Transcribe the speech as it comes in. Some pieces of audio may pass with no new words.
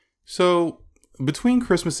So, between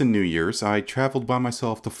Christmas and New Year's, I traveled by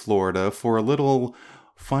myself to Florida for a little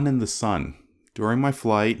fun in the sun. During my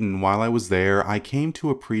flight and while I was there, I came to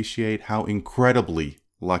appreciate how incredibly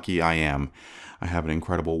lucky I am. I have an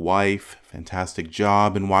incredible wife, fantastic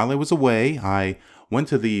job, and while I was away, I went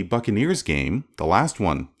to the Buccaneers game, the last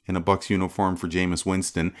one in a Bucs uniform for Jameis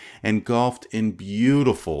Winston, and golfed in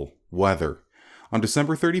beautiful weather. On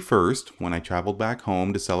December 31st, when I traveled back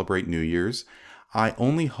home to celebrate New Year's, I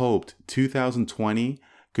only hoped 2020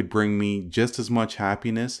 could bring me just as much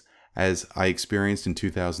happiness as I experienced in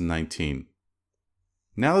 2019.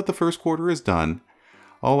 Now that the first quarter is done,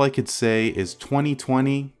 all I could say is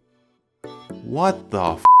 2020, what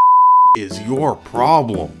the is your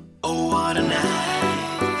problem? Oh, what a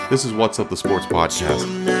night. This is What's Up the Sports Podcast.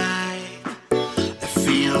 Tonight, it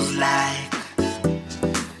feels like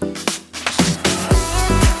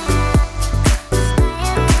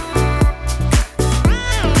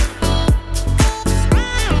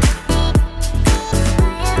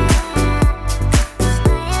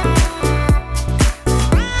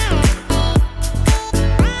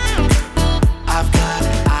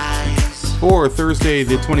For Thursday,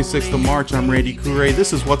 the 26th of March, I'm Randy Kure.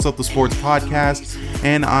 This is What's Up the Sports Podcast,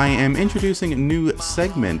 and I am introducing a new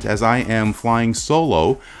segment as I am flying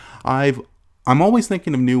solo. I'm always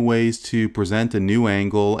thinking of new ways to present a new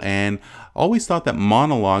angle, and always thought that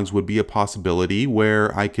monologues would be a possibility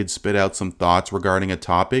where I could spit out some thoughts regarding a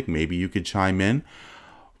topic. Maybe you could chime in.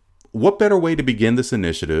 What better way to begin this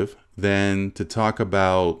initiative than to talk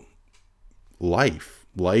about life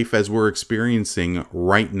as we're experiencing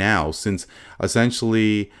right now, since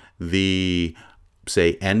essentially the,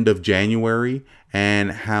 say, end of January,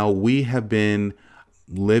 and how we have been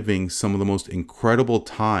living some of the most incredible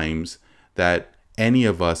times that any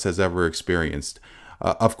of us has ever experienced.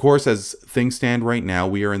 Of course, as things stand right now,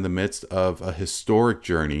 we are in the midst of a historic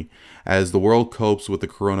journey as the world copes with the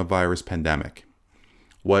coronavirus pandemic.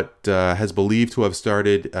 What has believed to have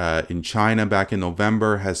started in China back in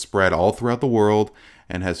November has spread all throughout the world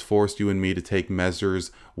and has forced you and me to take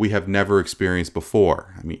measures we have never experienced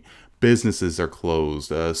before. I mean, businesses are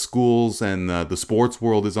closed, schools and the sports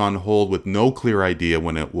world is on hold with no clear idea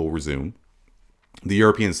when it will resume. The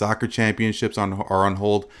European Soccer Championships are on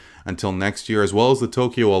hold until next year, as well as the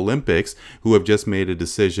Tokyo Olympics, who have just made a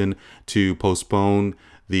decision to postpone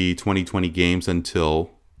the 2020 games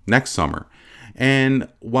until next summer. And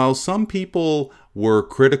while some people were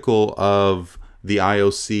critical of the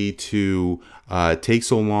IOC to take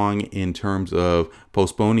so long in terms of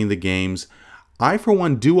postponing the games, I, for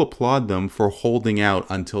one, do applaud them for holding out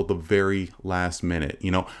until the very last minute. You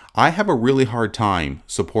know, I have a really hard time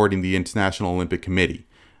supporting the International Olympic Committee.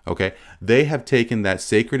 Okay, they have taken that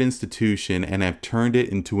sacred institution and have turned it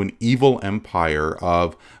into an evil empire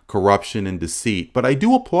of corruption and deceit. But I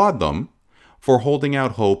do applaud them for holding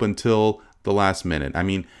out hope until the last minute. I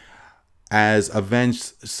mean, as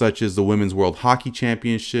events such as the Women's World Hockey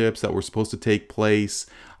Championships that were supposed to take place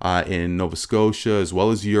in Nova Scotia, as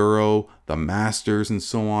well as Euro, the Masters, and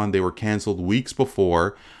so on, they were canceled weeks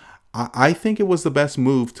before. I think it was the best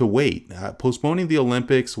move to wait. Postponing the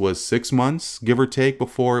Olympics was 6 months, give or take,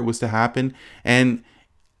 before it was to happen. And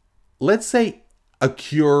let's say a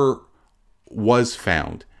cure was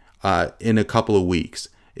found in a couple of weeks,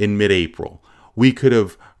 in mid-April. We could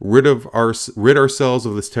have rid ourselves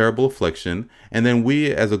of this terrible affliction, and then we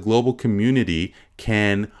as a global community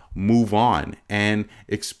can move on and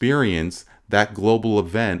experience that global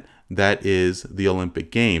event that is the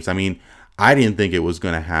Olympic Games. I mean, I didn't think it was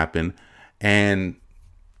going to happen, and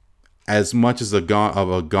as much as a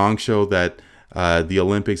gong show that the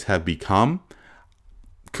Olympics have become,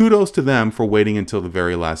 kudos to them for waiting until the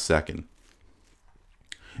very last second.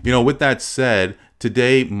 You know, with that said,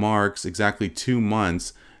 today marks exactly 2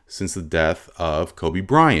 months since the death of Kobe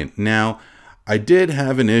Bryant. Now, I did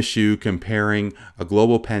have an issue comparing a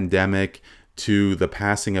global pandemic to the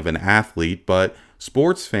passing of an athlete, but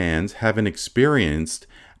sports fans haven't experienced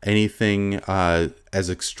anything as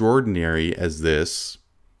extraordinary as this,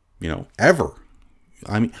 ever.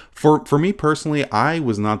 I mean, for me personally, I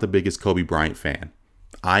was not the biggest Kobe Bryant fan.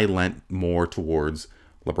 I leant more towards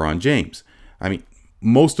LeBron James. I mean,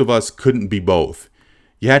 most of us couldn't be both.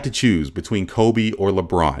 You had to choose between Kobe or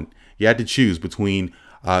LeBron. You had to choose between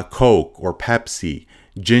Coke or Pepsi,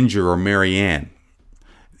 Ginger or Marianne.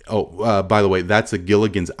 Oh, by the way, that's a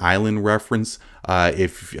Gilligan's Island reference.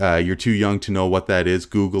 If you're too young to know what that is,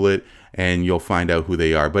 Google it and you'll find out who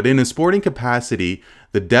they are. But in a sporting capacity,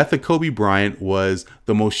 the death of Kobe Bryant was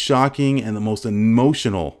the most shocking and the most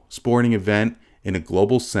emotional sporting event in a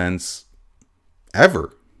global sense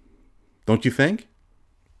ever. Don't you think?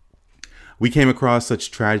 We came across such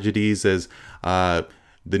tragedies as the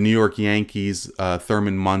New York Yankees,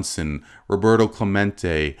 Thurman Munson, Roberto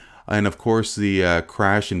Clemente, and of course the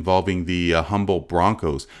crash involving the Humboldt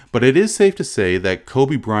Broncos. But it is safe to say that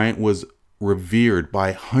Kobe Bryant was revered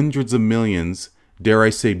by hundreds of millions, dare I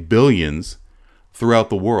say billions, throughout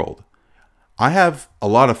the world. I have a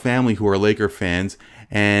lot of family who are Laker fans,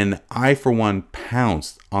 and I, for one,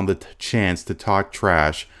 pounced on the chance to talk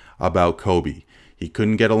trash about Kobe. He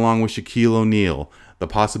couldn't get along with Shaquille O'Neal. The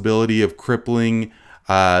possibility of crippling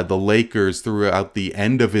the Lakers throughout the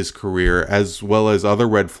end of his career, as well as other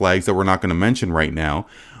red flags that we're not going to mention right now.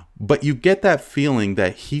 But you get that feeling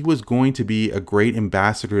that he was going to be a great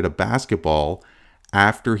ambassador to basketball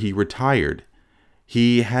after he retired.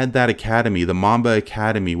 He had that academy, the Mamba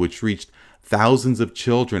Academy, which reached thousands of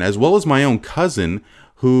children, as well as my own cousin,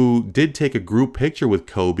 who did take a group picture with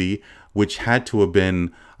Kobe, which had to have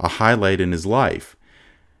been a highlight in his life.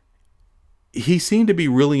 He seemed to be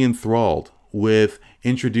really enthralled with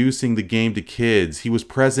introducing the game to kids. He was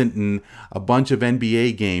present in a bunch of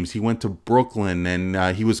NBA games. He went to Brooklyn,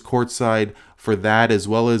 and he was courtside for that, as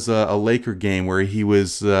well as a Laker game where he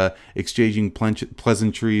was exchanging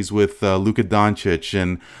pleasantries with Luka Doncic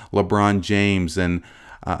and LeBron James, and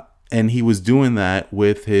he was doing that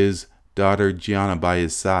with his daughter Gianna by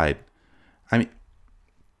his side. I mean,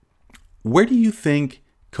 where do you think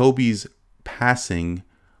Kobe's passing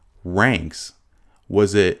ranks?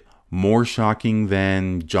 Was it more shocking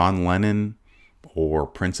than John Lennon or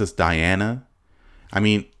Princess Diana? I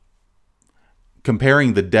mean,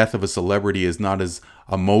 comparing the death of a celebrity is not as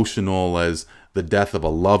emotional as the death of a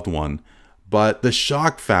loved one, but the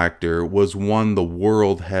shock factor was one the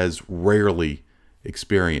world has rarely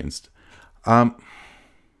experienced.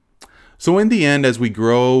 So in the end, as we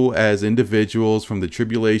grow as individuals from the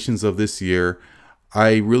tribulations of this year,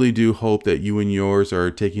 I really do hope that you and yours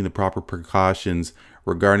are taking the proper precautions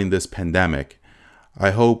regarding this pandemic.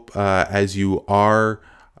 I hope as you are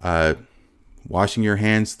washing your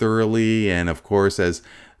hands thoroughly, and of course as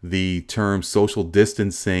the term social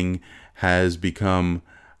distancing has become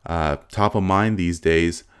top of mind these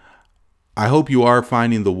days, I hope you are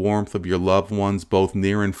finding the warmth of your loved ones both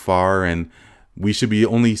near and far, and we should be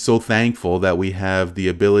only so thankful that we have the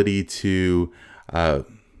ability to have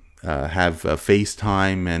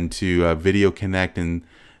FaceTime and to video connect and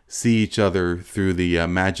see each other through the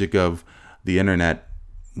magic of the internet,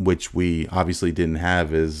 which we obviously didn't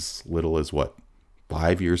have as little as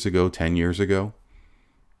 5 years ago, 10 years ago.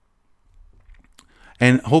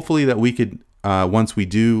 And hopefully that we could, once we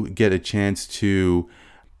do get a chance to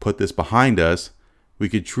put this behind us, we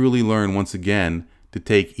could truly learn once again to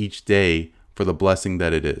take each day for the blessing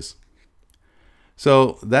that it is.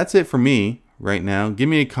 So that's it for me right now. Give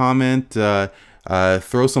me a comment,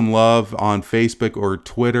 throw some love on Facebook or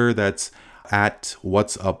Twitter. That's at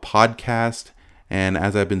What's Up Podcast. And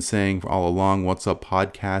as I've been saying all along, What's Up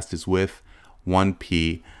Podcast is with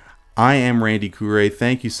 1P. I am Randy Kure.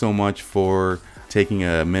 Thank you so much for taking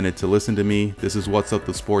a minute to listen to me. This is What's Up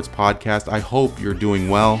the Sports Podcast. I hope you're doing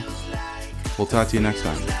well. We'll talk to you next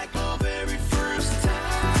time.